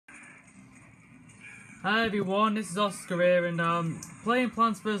Hi everyone, this is Oscar here, and playing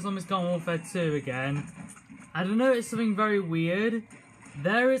Plants vs Zombies Garden Warfare 2 again. I noticed something very weird.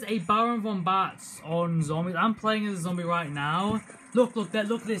 There is a Baron von Bats on zombies. I'm playing as a zombie right now. Look at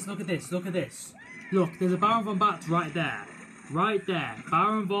this. Look, there's a Baron von Bats right there. Right there.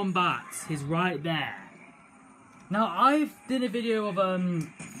 Baron von Bats is right there. Now, I've done a video of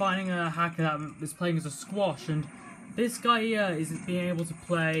finding a hacker that was playing as a squash, and this guy here is being able to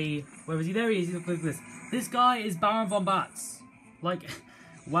play... Where is he? There he is. Look at this. This guy is Baron von Bats. Like,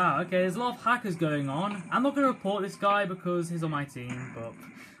 wow, okay, there's a lot of hackers going on. I'm not going to report this guy because he's on my team, but...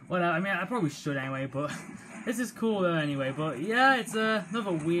 Whatever, I mean, I probably should anyway, but... This is cool though anyway, but yeah, it's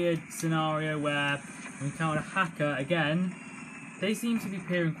another weird scenario where we encounter a hacker again. They seem to be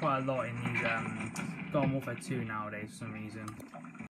appearing quite a lot in these Garden Warfare 2 nowadays for some reason.